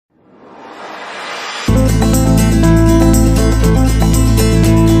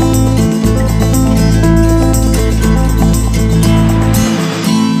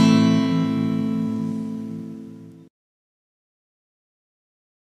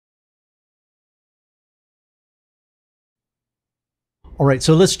All right,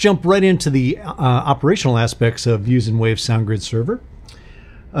 so let's jump right into the operational aspects of using Waves SoundGrid Server.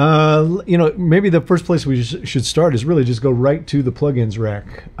 You know, maybe the first place we should start is really just go right to the plugins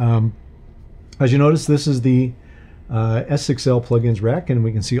rack. As you notice, this is the S6L plugins rack, and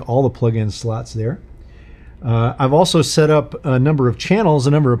we can see all the plugin slots there. I've also set up a number of channels,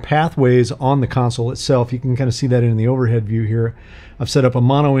 a number of pathways on the console itself. You can kind of see that in the overhead view here. I've set up a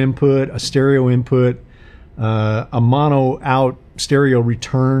mono input, a stereo input, a mono out stereo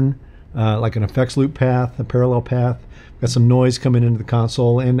return, like an effects loop path, a parallel path. Got some noise coming into the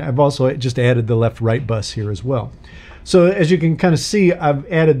console, and I've also just added the left-right bus here as well. So as you can kind of see, I've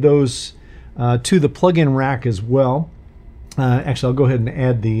added those to the plugin rack as well. Actually, I'll go ahead and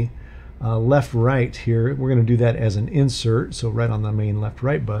add the left-right here. We're going to do that as an insert, so right on the main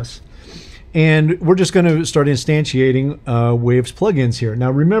left-right bus. And we're just going to start instantiating Waves plugins here. Now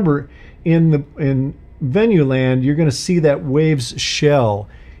remember, in Venue land, you're going to see that Waves shell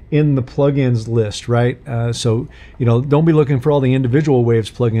in the plugins list, right? So, you know, don't be looking for all the individual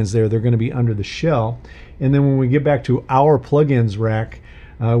Waves plugins there. They're going to be under the shell. And then when we get back to our plugins rack,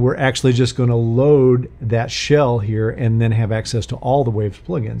 we're actually just going to load that shell here and then have access to all the Waves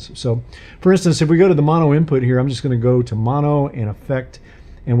plugins. So, for instance, if we go to the mono input here, I'm just going to go to mono and effect,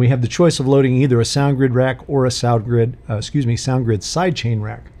 and we have the choice of loading either a SoundGrid rack or a SoundGrid sidechain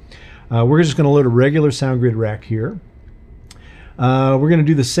rack. We're just going to load a regular SoundGrid rack here. We're going to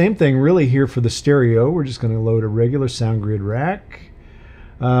do the same thing really here for the stereo. We're just going to load a regular SoundGrid rack.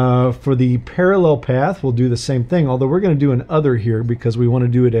 For the parallel path, we'll do the same thing, although we're going to do an other here because we want to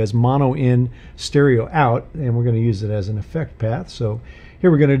do it as mono in, stereo out, and we're going to use it as an effect path. So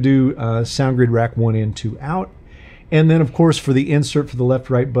here we're going to do SoundGrid rack 1 in, 2 out. And then, of course, for the insert for the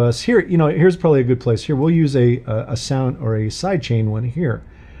left-right bus, here, you know, here's probably a good place. Here, we'll use a sound or a sidechain one here.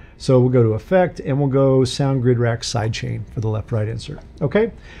 So we'll go to Effect, and we'll go SoundGrid Rack Sidechain for the left-right insert.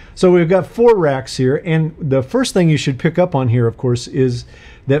 Okay, so we've got 4 racks here, and the first thing you should pick up on here, of course, is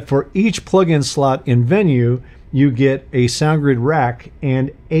that for each plugin slot in Venue, you get a SoundGrid rack and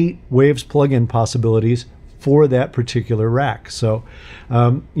 8 Waves plugin possibilities for that particular rack. So,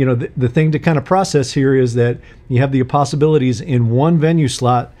 you know, the thing to kind of process here is that you have the possibilities in one Venue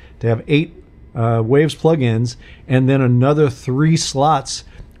slot to have 8 Waves plugins, and then another 3 slots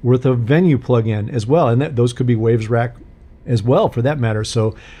worth of Venue plugin as well, and those could be Waves rack as well for that matter.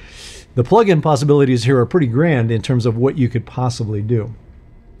 So the plugin possibilities here are pretty grand in terms of what you could possibly do.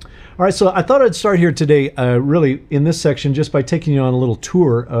 All right, so I thought I'd start here today really in this section just by taking you on a little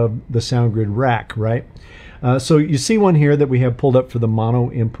tour of the SoundGrid rack, right? So you see one here that we have pulled up for the mono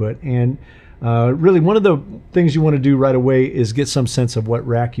input, and really one of the things you want to do right away is get some sense of what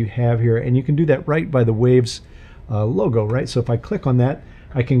rack you have here, and you can do that right by the Waves logo, right? So if I click on that,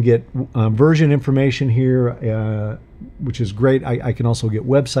 I can get version information here, which is great. I can also get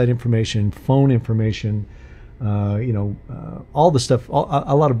website information, phone information, you know, all the stuff, a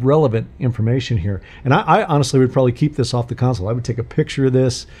lot of relevant information here. And I honestly would probably keep this off the console. I would take a picture of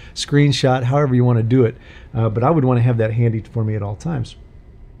this, screenshot, however you want to do it. But I would want to have that handy for me at all times.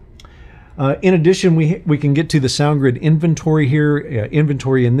 In addition, we can get to the SoundGrid inventory here.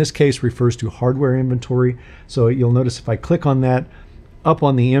 Inventory in this case refers to hardware inventory. So you'll notice if I click on that, up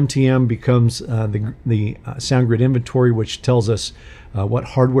on the MTM becomes the SoundGrid inventory, which tells us what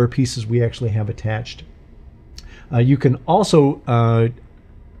hardware pieces we actually have attached. You can also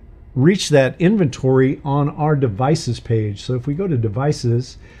reach that inventory on our devices page. So if we go to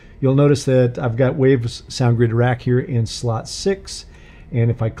devices, you'll notice that I've got Waves SoundGrid rack here in slot 6.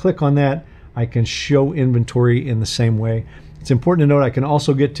 And if I click on that, I can show inventory in the same way. It's important to note I can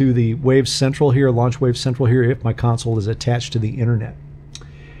also get to the Waves Central here, launch Waves Central here, if my console is attached to the internet.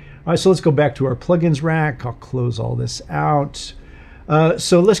 All right, so let's go back to our plugins rack. I'll close all this out.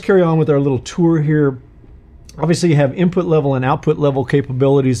 So let's carry on with our little tour here. Obviously, you have input level and output level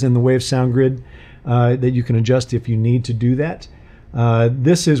capabilities in the Waves SoundGrid that you can adjust if you need to do that.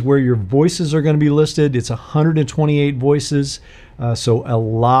 This is where your voices are going to be listed. It's 128 voices, so a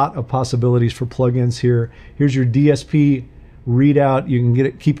lot of possibilities for plugins here. Here's your DSP readout. You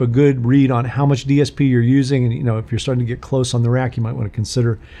can keep a good read on how much DSP you're using, and you know, if you're starting to get close on the rack, you might want to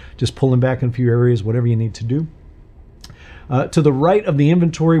consider just pulling back in a few areas, whatever you need to do. To the right of the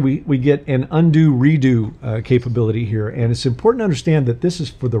inventory, we get an undo redo capability here, and it's important to understand that this is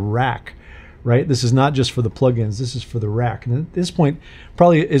for the rack, right? This is not just for the plugins, this is for the rack. And at this point,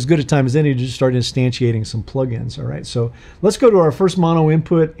 probably as good a time as any to just start instantiating some plugins. All right, so let's go to our first mono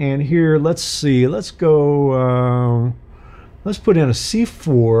input, and here, let's see, let's go, let's put in a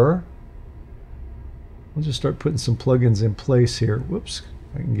C4. We'll just start putting some plugins in place here. Whoops,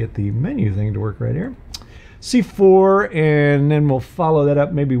 I can get the menu thing to work right here. C4, and then we'll follow that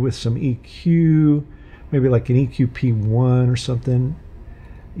up maybe with some EQ, maybe like an EQ P1 or something.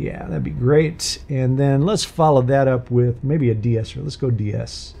 Yeah, that'd be great. And then let's follow that up with maybe a DS-er. Let's go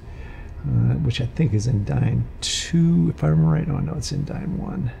DS, which I think is in Dyne 2, if I remember right. No, it's in Dyne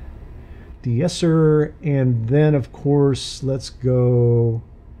 1. DS-er, and then of course let's go,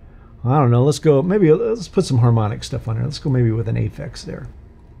 I don't know, let's put some harmonic stuff on there. Let's go maybe with an Aphex there.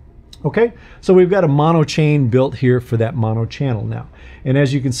 Okay, so we've got a mono chain built here for that mono channel now. And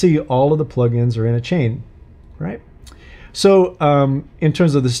as you can see, all of the plugins are in a chain, right? So in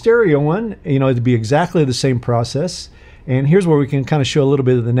terms of the stereo one, it'd be exactly the same process. And here's where we can kind of show a little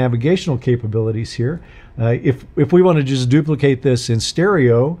bit of the navigational capabilities here. If we want to just duplicate this in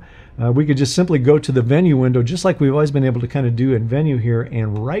stereo, we could just simply go to the Venue window, just like we've always been able to kind of do in Venue here,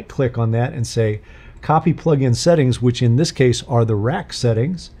 and right-click on that and say, copy plugin settings, which in this case are the rack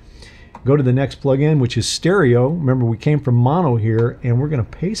settings. Go to the next plugin, which is stereo. Remember, we came from mono here, and we're going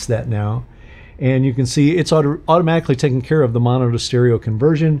to paste that now. And you can see it's automatically taking care of the mono to stereo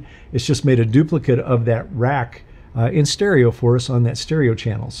conversion. It's just made a duplicate of that rack in stereo for us on that stereo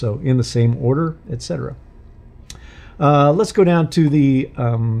channel. So in the same order, etc. Let's go down to the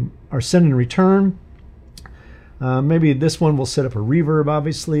our send and return. Maybe this one will set up a reverb,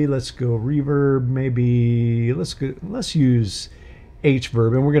 obviously. Let's go reverb, maybe let's use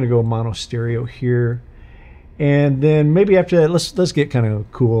H-verb, and we're going to go mono stereo here. And then maybe after that, let's get kind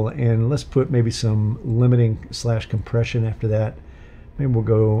of cool, and let's put maybe some limiting / compression after that. Maybe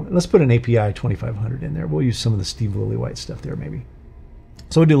let's put an API 2500 in there. We'll use some of the Steve Lillywhite stuff there maybe.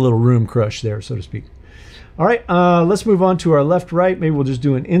 So we'll do a little room crush there, so to speak. All right, let's move on to our left-right. Maybe we'll just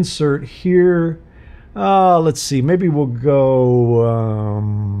do an insert here. Let's see, maybe we'll go,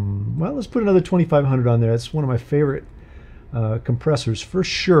 well, let's put another 2500 on there. That's one of my favorite compressors for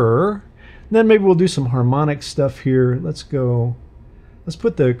sure. And then maybe we'll do some harmonic stuff here. Let's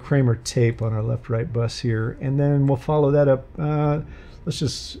put the Kramer tape on our left-right bus here, and then we'll follow that up. Let's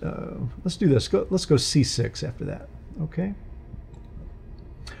do this. Let's go C6 after that. Okay.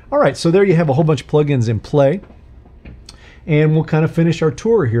 All right, so there you have a whole bunch of plugins in play. And we'll kind of finish our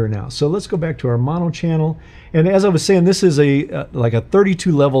tour here now. So let's go back to our mono channel. And as I was saying, this is like a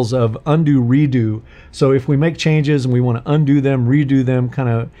 32 levels of undo redo. So if we make changes and we want to undo them, redo them, kind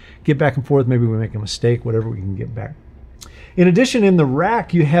of get back and forth, maybe we make a mistake, whatever, we can get back. In addition, in the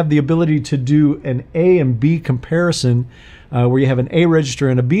rack, you have the ability to do an A and B comparison where you have an A register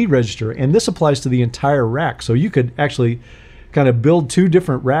and a B register. And this applies to the entire rack. So you could actually kind of build two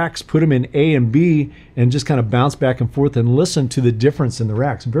different racks, put them in A and B, and just kind of bounce back and forth and listen to the difference in the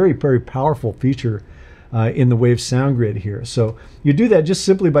racks. Very, very powerful feature in the Waves SoundGrid here. So you do that just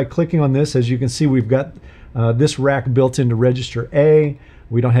simply by clicking on this. As you can see, we've got this rack built into register A.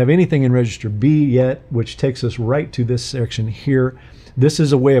 We don't have anything in register B yet, which takes us right to this section here. This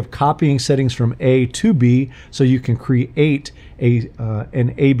is a way of copying settings from A to B, so you can create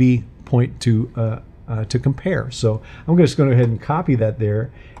an AB point to compare. So I'm just going to go ahead and copy that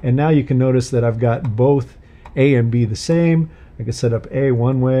there, and now you can notice that I've got both A and B the same. I can set up A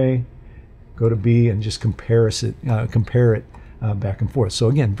one way, go to B, and just compare it back and forth. So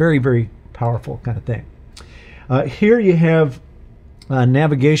again, very, very powerful kind of thing. Here you have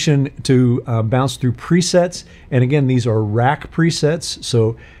navigation to bounce through presets, and again, these are rack presets.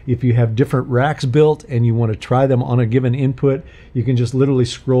 So if you have different racks built and you want to try them on a given input, you can just literally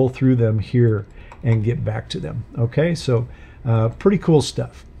scroll through them here and get back to them. Okay, so pretty cool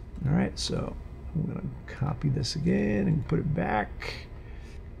stuff. All right, so I'm going to copy this again and put it back.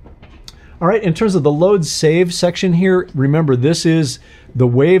 All right, in terms of the load save section here, remember this is the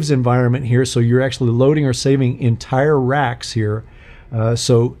Waves environment here, so you're actually loading or saving entire racks here.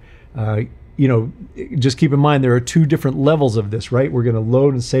 You know, just keep in mind there are two different levels of this, right? We're going to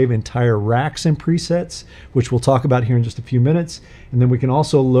load and save entire racks and presets, which we'll talk about here in just a few minutes. And then we can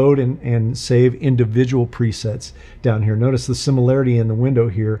also load and save individual presets down here. Notice the similarity in the window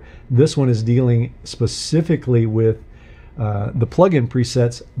here. This one is dealing specifically with the plugin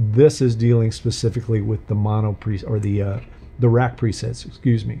presets. This is dealing specifically with the mono or the rack presets,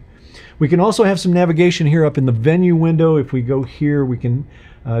 excuse me. We can also have some navigation here up in the Venue window. If we go here, we can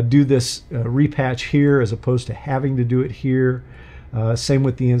do this repatch here as opposed to having to do it here. Same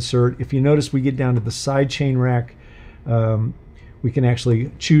with the insert. If you notice, we get down to the sidechain rack. We can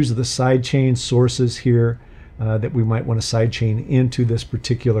actually choose the sidechain sources here that we might want to sidechain into this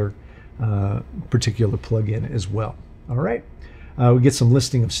particular plugin as well. All right. We get some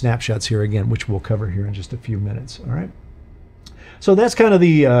listing of snapshots here again, which we'll cover here in just a few minutes. All right. So that's kind of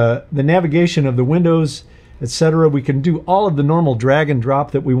the navigation of the windows etc. We can do all of the normal drag and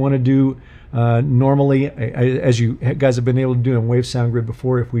drop that we want to do normally, as you guys have been able to do in Waves SoundGrid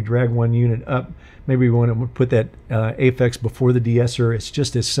before. If we drag one unit up, maybe we want to put that affix before the de-esser. It's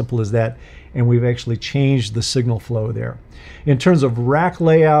just as simple as that, and we've actually changed the signal flow there. In terms of rack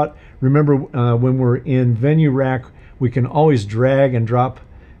layout, remember when we're in venue rack, we can always drag and drop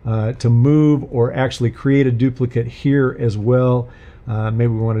to move or actually create a duplicate here as well. Maybe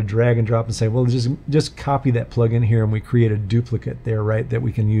we want to drag and drop and say, well, just copy that plugin here, and we create a duplicate there, right, that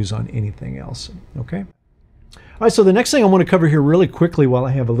we can use on anything else. Okay. All right, so the next thing I want to cover here really quickly while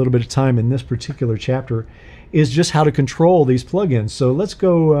I have a little bit of time in this particular chapter is just how to control these plugins. So let's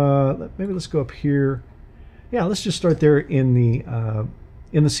go, maybe let's go up here. Yeah, let's just start there in the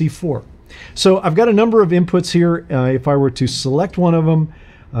C4. So I've got a number of inputs here. If I were to select one of them,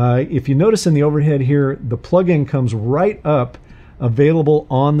 if you notice in the overhead here, the plugin comes right up available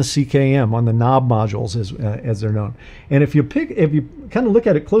on the CKM, on the knob modules as they're known. And if you kind of look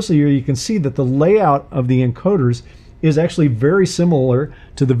at it closely here, you can see that the layout of the encoders is actually very similar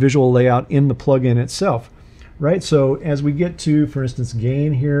to the visual layout in the plugin itself, right? So as we get to, for instance,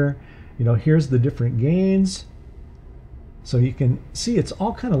 gain here, you know, here's the different gains. So you can see it's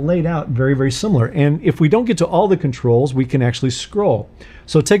all kind of laid out very, very similar. And if we don't get to all the controls, we can actually scroll.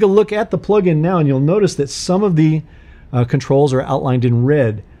 So take a look at the plugin now, and you'll notice that some of the controls are outlined in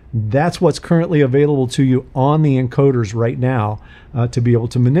red. That's what's currently available to you on the encoders right now to be able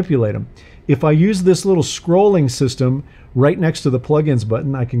to manipulate them. If I use this little scrolling system right next to the plugins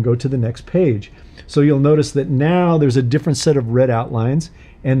button, I can go to the next page. So you'll notice that now there's a different set of red outlines,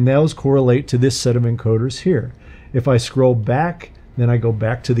 and those correlate to this set of encoders here. If I scroll back, then I go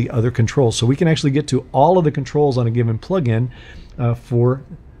back to the other controls. So we can actually get to all of the controls on a given plugin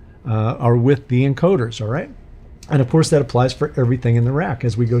or with the encoders, all right? And of course that applies for everything in the rack.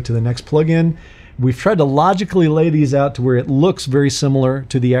 As we go to the next plugin, we've tried to logically lay these out to where it looks very similar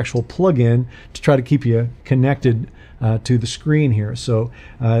to the actual plugin to try to keep you connected to the screen here. So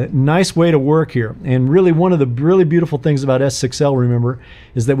nice way to work here. And really one of the really beautiful things about S6L, remember,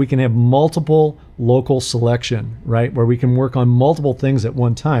 is that we can have multiple local selection, right? Where we can work on multiple things at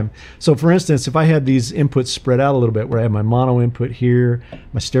one time. So for instance, if I had these inputs spread out a little bit, where I have my mono input here,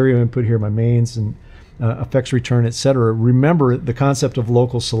 my stereo input here, my mains, and effects return, etc. Remember the concept of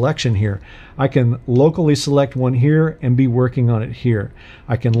local selection here. I can locally select one here and be working on it here.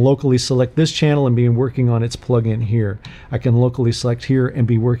 I can locally select this channel and be working on its plugin here. I can locally select here and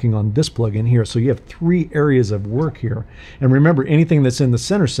be working on this plugin here. So you have 3 areas of work here. And remember, anything that's in the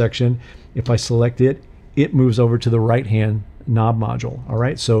center section, if I select it, it moves over to the right-hand knob module. All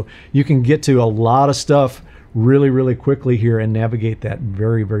right, so you can get to a lot of stuff really, really quickly here and navigate that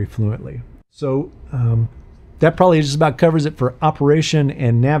very, very fluently. So that probably just about covers it for operation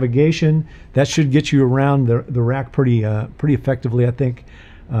and navigation. That should get you around the rack pretty effectively, I think.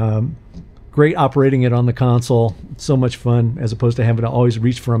 Great operating it on the console. So much fun, as opposed to having to always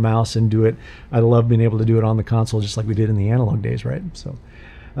reach for a mouse and do it. I love being able to do it on the console just like we did in the analog days, right? So,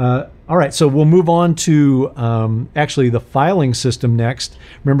 all right, so we'll move on to actually the filing system next.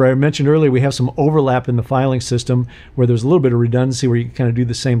 Remember, I mentioned earlier we have some overlap in the filing system where there's a little bit of redundancy where you can kind of do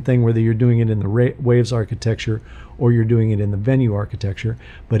the same thing whether you're doing it in the Waves architecture or you're doing it in the venue architecture,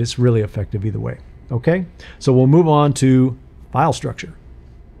 but it's really effective either way. Okay, so we'll move on to file structure.